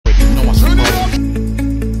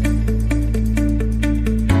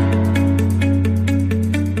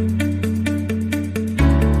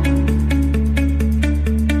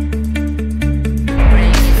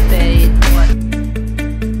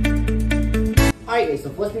Alright guys,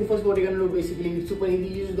 so first thing first, what you're gonna do basically, it's super easy.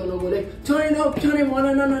 You're just gonna go like turn it up, turn it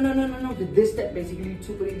on, no. With this step, basically it's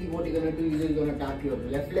super easy. What you're gonna do is you're gonna tap your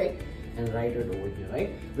left leg and right it over here,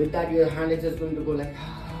 right? With that, your hand is just going to go like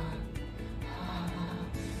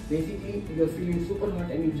basically you're feeling super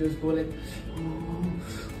hot and you just go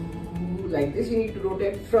like this. You need to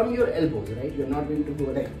rotate from your elbows, right? You're not going to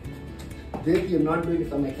go like this. You're not doing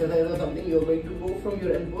some exercise or something. You're going to go from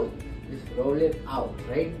your elbows. Just roll it out,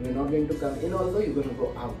 right? You're not going to come in also, you're going to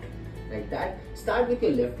go out like that. Start with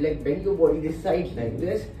your left leg, bend your body this side like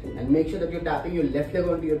this, and make sure that you're tapping your left leg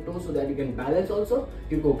onto your toes so that you can balance also.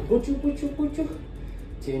 You go puchu,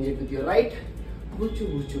 change it with your right,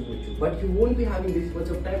 puchu. But you won't be having this much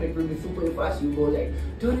of time, it will be super fast. You go like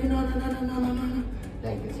turn it on,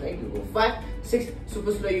 like this, right? You go 5, 6,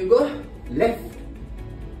 super slow, you go left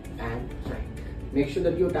and right. Make sure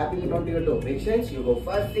that you're tapping it onto your toe. Makes sense? You go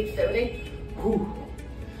 5, 6, 7, 8.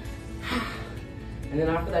 And then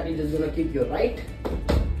after that, you're just gonna kick your right,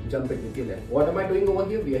 jump it with your left. What am I doing over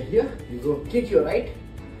here? We are here. You go kick your right,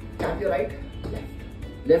 tap your right, left.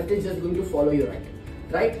 Left is just going to follow your right.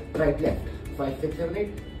 Right, left. 5, 6, 7, 8.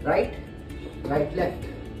 Right, left.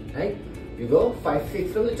 Right? You go 5,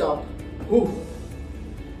 6 from the top.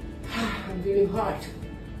 I'm feeling hot.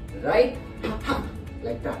 Right,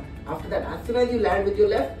 like that. After that, as soon as you land with your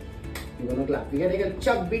left, you're gonna clap. You're gonna take a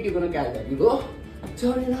chuck beat, you're gonna catch that. You go. As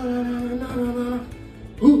soon as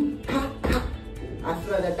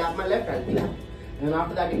I tap my left, I'll clap. And then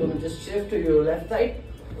after that, you're gonna just shift to your left side.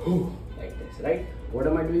 Like this, right? What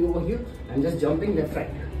am I doing over here? I'm just jumping left, right.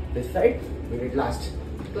 This side, with it last.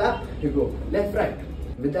 Clap, you go left, right.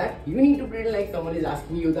 With that, you need to pretend like someone is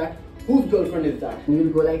asking you that, whose girlfriend is that? And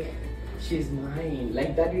you'll go like, she's mine.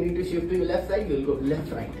 Like that, you need to shift to your left side. You'll go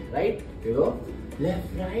left, right? You go left,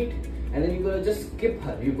 right, and then you're gonna just skip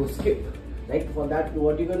her. You go skip. Like for that,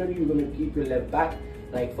 what you're gonna do? You're gonna keep your left back,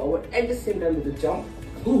 right forward, at the same time with the jump.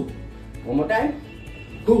 One more time.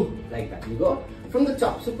 Like that. You go from the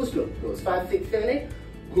top, super slow. Goes 5, 6, 7, 8.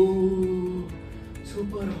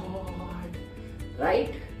 Super hot.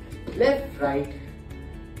 Right, left, right.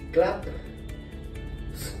 Clap.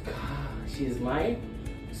 She's mine.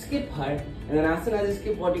 Skip her, and then as soon as you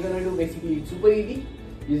skip, what you're gonna do basically, it's super easy.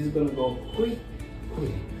 You're just gonna go hui.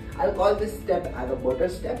 I'll call this step as a butter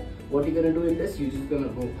step. What you're gonna do in this, you're just gonna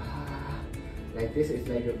go like this. It's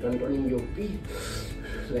like you're controlling your pee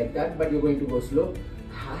like that, but you're going to go slow.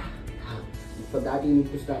 For that, you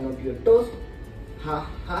need to stand on your toes.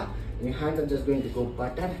 And your hands are just going to go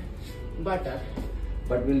butter,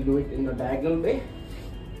 but we'll do it in a diagonal way.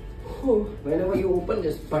 Whenever you open,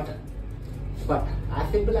 just butter.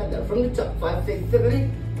 As simple as that. From the top, 5, 6,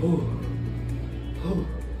 7, 8.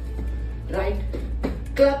 Right,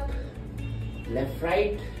 clap, left,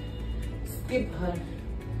 right, skip her,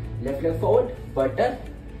 left leg forward, butter.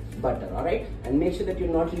 Alright, and make sure that you're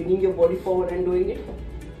not leaning your body forward and doing it.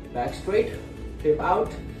 Back straight, hip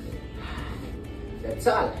out. That's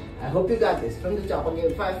all. I hope you got this. From the top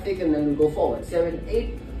again, 5, 6, and then we'll go forward. 7,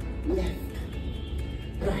 8, left,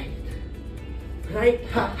 right,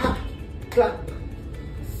 clap,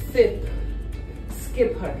 sit,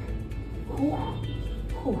 skip her.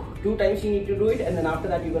 2 times you need to do it, and then after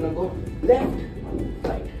that you're gonna go left,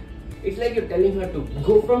 right. It's like you're telling her to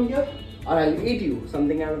go from here or I'll eat you.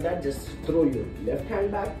 Something out of that. Just throw your left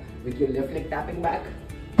hand back with your left leg tapping back.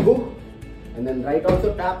 And then right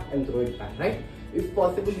also tap and throw it back, right? If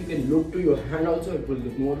possible, you can look to your hand also. It will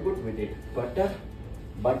look more good with it. Butter,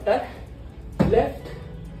 left,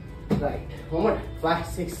 right. One more. 5,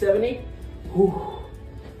 6, 7, 8.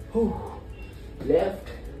 Left.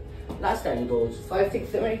 Last time goes 5, 6,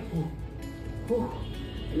 7, 8.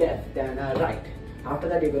 Left and right. After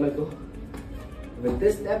that, you're gonna go with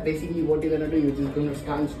this step. Basically, what you're gonna do, you're just gonna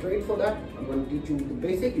stand straight for that. I'm gonna teach you the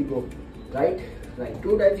basic. You go right.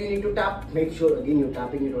 2 times you need to tap. Make sure again you're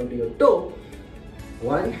tapping it onto your toe.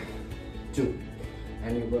 1, 2,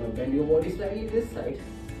 and you're gonna bend your body slightly this side.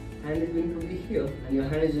 Hand is going to be here, and your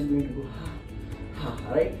hand is just going to go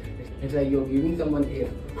right? It's like you're giving someone air.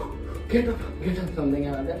 Get up,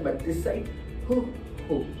 something like that. But this side,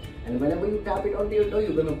 and whenever you tap it onto your toe,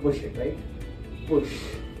 you're gonna push it, right? Push,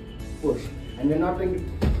 and you're not going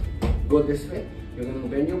to go this way. You're gonna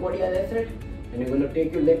bend your body as I said, and you're gonna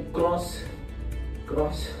take your leg cross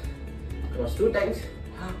 2 times.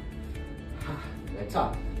 That's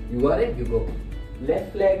all. You got it. You go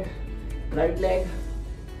left leg, right leg.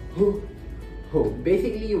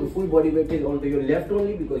 Basically, your full body weight is onto your left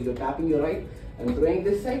only because you're tapping your right and throwing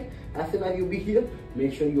this side. As soon as you be here,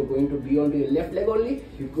 make sure you're going to be onto your left leg only.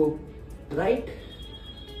 You go right.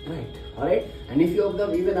 Alright. And if you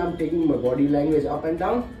observe, even I'm taking my body language up and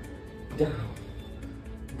down,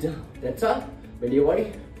 down. That's all. Bend your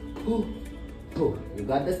body. Ooh. Ooh. You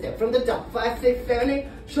got the step from the top. 5, 6, 7, 8.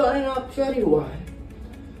 Shorten up, shorty. 1,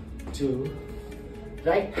 2,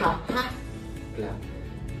 right, ha, ha, clap,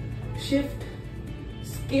 shift,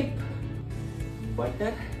 skip,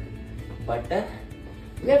 butter, butter,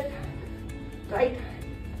 left, right,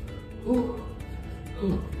 ooh,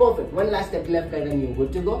 ooh. Perfect. One last step left, right, and you're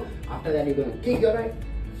good to go. After that, you're gonna kick your right,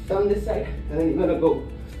 turn this side, and then you're gonna go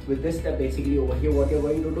with this step. Basically, over here, what you're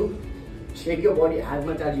going to do, shake your body as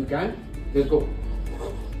much as you can. Just go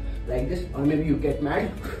like this, or maybe you get mad.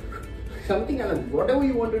 Something else, whatever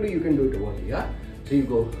you want to do, you can do it over here. Yeah? So you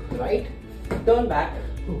go right, turn back.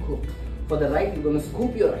 For the right, you're gonna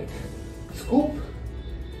scoop your right, scoop,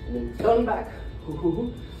 and then turn back.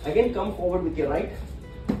 Again, come forward with your right.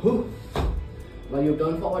 While you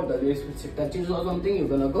turn forward, the wrist touches or something, you're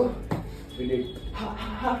gonna go. We did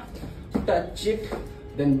touch it,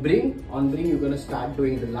 then bring. On bring, you're gonna start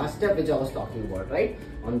doing the last step which I was talking about, right?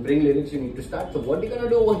 On bring lyrics, you need to start. So what you're gonna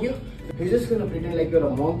do over here, you're just gonna pretend like you're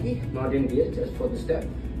a monkey, not in real, just for the step,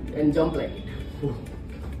 and jump like it.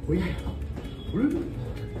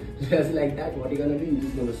 Just like that. What you're gonna do, you're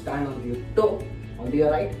just gonna stand on your toe, on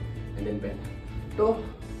your right, and then bend. Toe,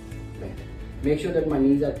 bend. Make sure that my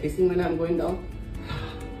knees are kissing when I'm going down.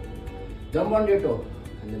 Jump on your toe,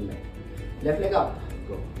 and then bend. Left leg up,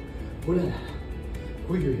 go.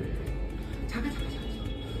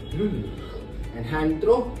 And hand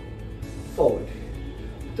throw, forward,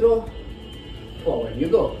 throw, forward. You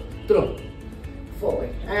go, throw, forward,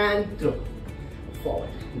 and throw, forward.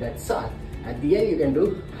 That's all. At the end, you can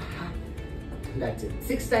do, that's it.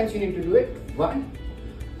 6 times you need to do it. 1,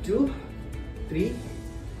 2, 3,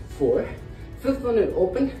 4. 5th one will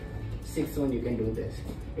open. 6th one you can do this.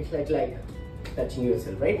 It's like touching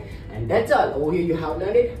yourself, right? And that's all. Over here you have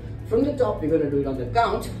learned it. From the top, we're going to do it on the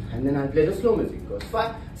count, and then I'll play the slow music. It goes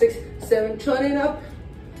 5, 6, 7, turn it up,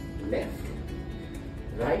 left,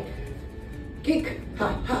 right, kick,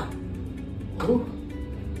 ha, ha, go,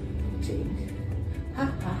 change, ha,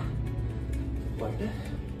 ha, butter,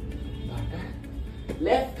 butter,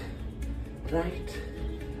 left, right,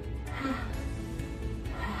 ha,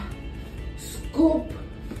 ha, scoop,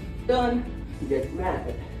 turn, get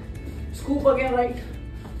mad, scoop again, right,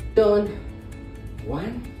 turn,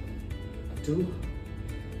 1, 2,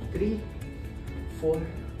 3, 4,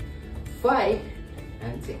 5,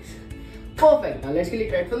 and 6. Perfect. Now let's kill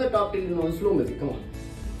it right from the top till you know slow music. Come on.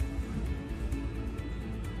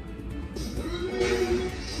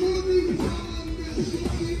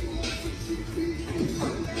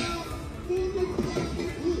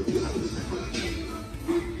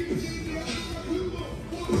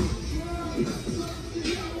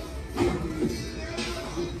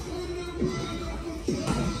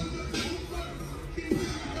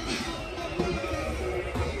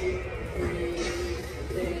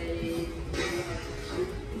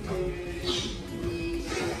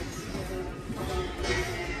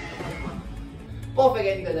 Perfect,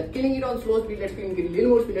 guys. You guys are killing it on slow speed. Let's kill it a little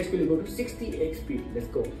more speed. Let's kill it, go to 60x speed. Let's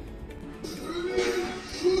go.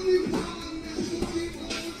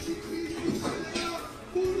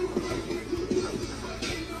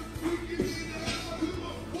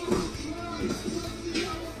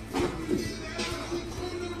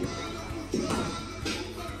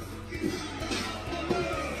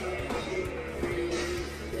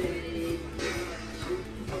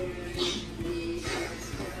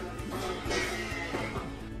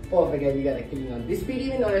 Perfect, guys. You guys are killing on this speed.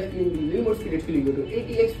 Even now, let's kill a little more speed. Let's kill it, go to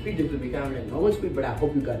 80x speed. This will be kind of like normal speed, but I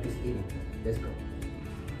hope you got this feeling. Let's go.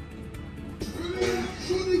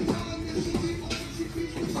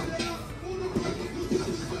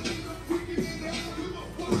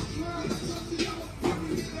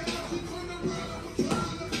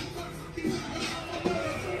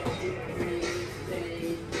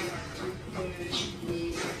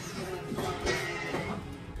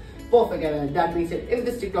 Perfect, guys. That being said, if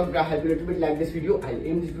this TikTok video helped you a little bit like this video, I'll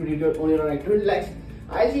aim this video only around like 20 likes.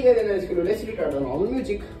 I'll see you guys in the next video. Let's start on normal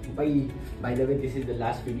music. Bye. By the way, this is the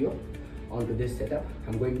last video onto this setup.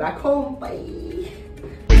 I'm going back home. Bye.